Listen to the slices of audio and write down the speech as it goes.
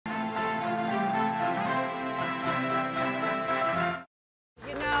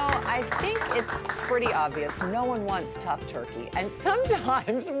I think it's pretty obvious. No one wants tough turkey. And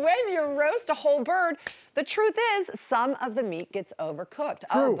sometimes when you roast a whole bird, the truth is some of the meat gets overcooked.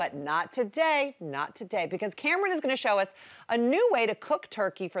 True. Oh, but not today, not today, because Cameron is going to show us a new way to cook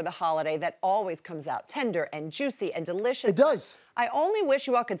turkey for the holiday that always comes out tender and juicy and delicious. It does. I only wish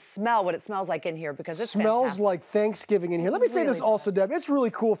you all could smell what it smells like in here because it's smells fantastic. like Thanksgiving in here. Let me say this also, Deb. It's really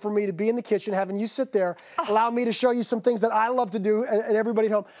cool for me to be in the kitchen, having you sit there, allow me to show you some things that I love to do, and everybody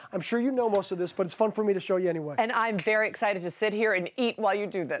at home. I'm sure you know most of this, but it's fun for me to show you anyway. And I'm very excited to sit here and eat while you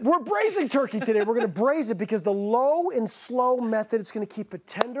do this. We're braising turkey today. We're going to braise it because the low and slow method, it's going to keep it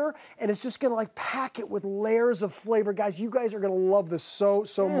tender, and it's just going to like pack it with layers of flavor. Guys, you guys are going to love this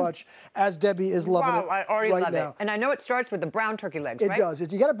so much, as Debbie is loving it I already right love now. it. And I know it starts with the brown turkey legs, right? It does.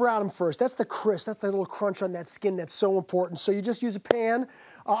 You got to brown them first. That's the crisp. That's the little crunch on that skin that's so important. So you just use a pan.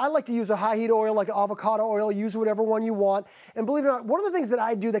 I like to use a high heat oil, like avocado oil. Use whatever one you want. And believe it or not, one of the things that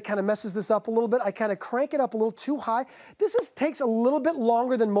I do that kind of messes this up a little bit, I kind of crank it up a little too high. This takes a little bit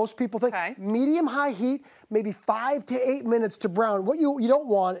longer than most people think. Okay. Medium high heat, maybe 5 to 8 minutes to brown. What you don't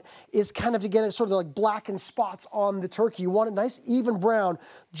want is kind of to get it sort of like blackened spots on the turkey. You want it nice, even brown,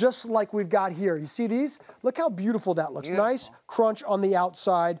 just like we've got here. You see these? Look how beautiful that looks. Beautiful. Nice crunch on the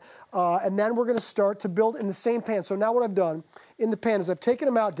outside. And then we're going to start to build in the same pan. So now what I've done in the pan is I've taken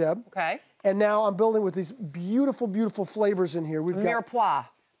them out, Deb. Okay. And now I'm building with these beautiful, beautiful flavors in here. We've got Mirepoix.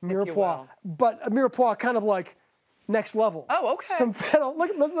 mirepoix, but a mirepoix kind of like next level. Oh, okay. Some fennel.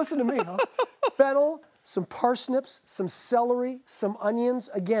 Listen to me, huh? Fennel, some parsnips, some celery, some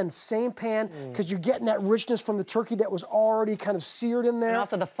onions. Again, same pan because you're getting that richness from the turkey that was already kind of seared in there. And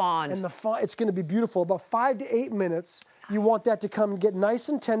also the fond. And it's going to be beautiful. About 5 to 8 minutes. You want that to come get nice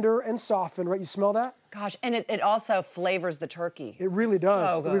and tender and softened, right? You smell that? Gosh, and it also flavors the turkey. It really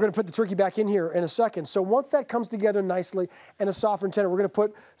does. So good. We're going to put the turkey back in here in a second. So once that comes together nicely and is soft and tender, we're going to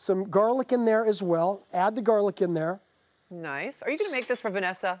put some garlic in there as well. Add the garlic in there. Nice. Are you going to make this for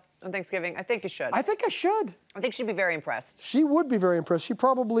Vanessa on Thanksgiving? I think you should. I think I should. I think she'd be very impressed. She would be very impressed. She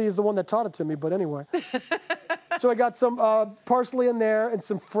probably is the one that taught it to me, but anyway. So I got some parsley in there and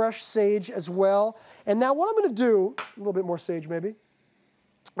some fresh sage as well. And now what I'm going to do, a little bit more sage maybe.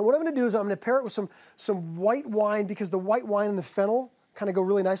 And what I'm going to do is I'm going to pair it with some white wine because the white wine and the fennel kind of go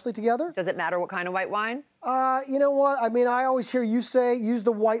really nicely together. Does it matter what kind of white wine? You know what? I mean, I always hear you say use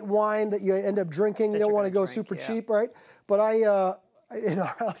the white wine that you end up drinking. You don't want to go super cheap, right? But in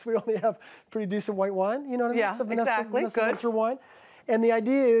our house, we only have pretty decent white wine. You know what I mean? Yeah, So exactly. Vanessa Good. loves her wine. And the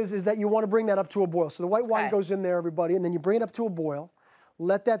idea is that you want to bring that up to a boil. So the white wine goes in there, everybody, and then you bring it up to a boil.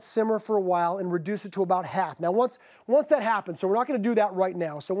 Let that simmer for a while and reduce it to about half. Now, once that happens, so we're not going to do that right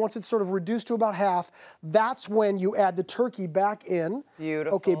now. So once it's sort of reduced to about half, that's when you add the turkey back in.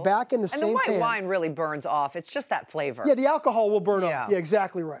 Beautiful. Okay, back in the same pan. And the white wine really burns off. It's just that flavor. Yeah, the alcohol will burn off. Yeah,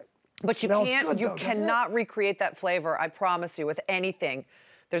 exactly right. But you cannot recreate that flavor, I promise you, with anything.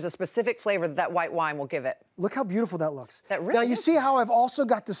 There's a specific flavor that white wine will give it. Look how beautiful that looks. That really now you see how I've also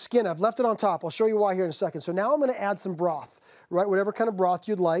got the skin. I've left it on top. I'll show you why here in a second. So now I'm going to add some broth, right? Whatever kind of broth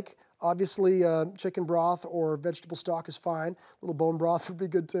you'd like. Obviously, chicken broth or vegetable stock is fine. A little bone broth would be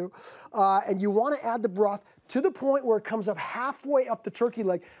good too. And you want to add the broth to the point where it comes up halfway up the turkey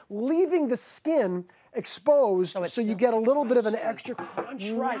leg, leaving the skin exposed so you get a little bit of an extra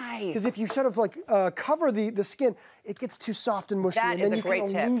crunch, right? Because if you sort of like cover the skin, it gets too soft and mushy, and then you kind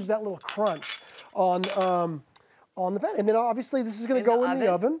of lose that little crunch on the pan. And then obviously this is going to go in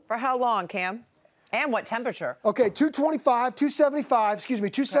the oven. For how long, Cam? And what temperature? Okay,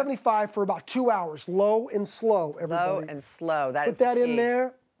 275 for about 2 hours. Low and slow, everybody. Low and slow. Put that in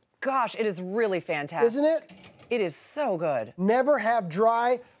there. Gosh, it is really fantastic. Isn't it? It is so good. Never have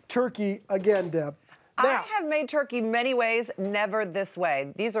dry turkey again, Deb. Now, I have made turkey many ways, never this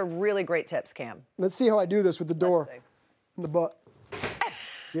way. These are really great tips, Cam. Let's see how I do this with the door in the butt.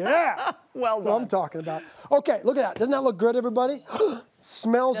 Yeah. Well done. That's what I'm talking about. Okay, look at that. Doesn't that look good, everybody?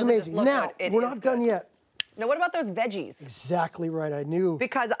 Smells amazing. Now, we're not done yet. Now, what about those veggies? Exactly right, I knew.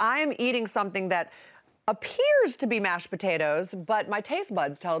 Because I'm eating something that appears to be mashed potatoes, but my taste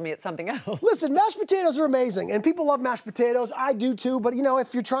buds tell me it's something else. Listen, mashed potatoes are amazing, and people love mashed potatoes. I do too, but you know,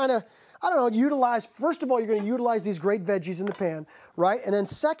 if you're trying to, I don't know, utilize, first of all, you're going to utilize these great veggies in the pan, right? And then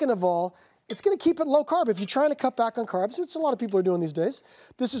second of all, it's going to keep it low carb. If you're trying to cut back on carbs, which a lot of people are doing these days,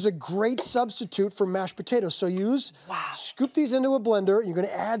 this is a great substitute for mashed potatoes. So scoop these into a blender. You're going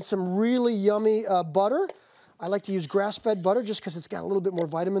to add some really yummy butter. I like to use grass-fed butter just because it's got a little bit more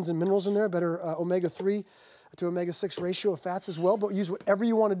vitamins and minerals in there, better omega-3 to omega-6 ratio of fats as well, but use whatever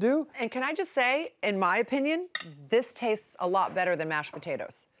you want to do. And can I just say, in my opinion, this tastes a lot better than mashed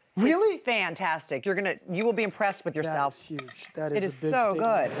potatoes. Really? It's fantastic. You will be impressed with yourself. That is huge. That It is is a big so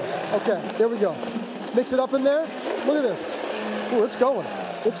statement. good. Okay, there we go. Mix it up in there. Look at this. Ooh, it's going.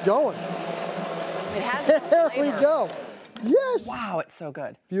 It's going. It has There we flavor. go. Yes. Wow, it's so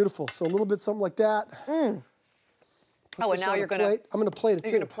good. Beautiful. So a little bit something like that. Oh, and now you're gonna. I'm gonna plate it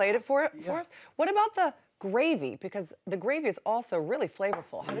too. You're gonna plate it for us. What about the gravy? Because the gravy is also really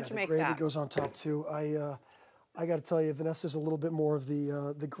flavorful. How did you make the gravy that? goes on top too. I got to tell you, Vanessa's a little bit more of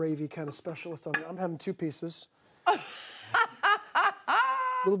the gravy kind of specialist on there. I'm having 2 pieces. A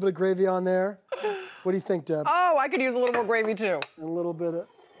little bit of gravy on there. What do you think, Deb? Oh, I could use a little more gravy too. And a little bit of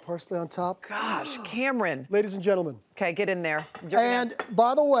parsley on top. Gosh, Cameron. Ladies and gentlemen. Okay, get in there. And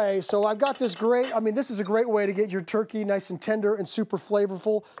by the way, so I've got this great, this is a great way to get your turkey nice and tender and super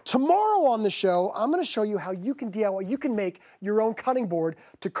flavorful. Tomorrow on the show, I'm gonna show you how you can DIY, you can make your own cutting board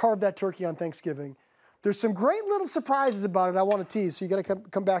to carve that turkey on Thanksgiving. There's some great little surprises about it I want to tease, so you gotta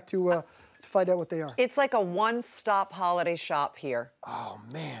come back to find out what they are. It's like a one-stop holiday shop here. Oh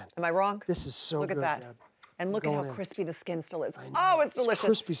man. Am I wrong? This is so good, Look at that. Deb. And look at how going in. crispy the skin still is. I know. Oh, it's delicious.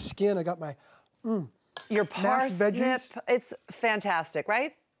 Crispy skin. I got my Your mashed parsnip, veggies. it's fantastic,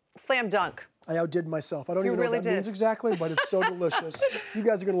 right? Slam dunk. I outdid myself. I don't even know really what that did. means exactly, but it's so delicious. You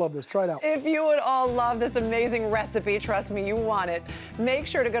guys are gonna love this. Try it out. If you would all love this amazing recipe, trust me, you want it. Make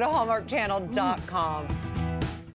sure to go to hallmarkchannel.com.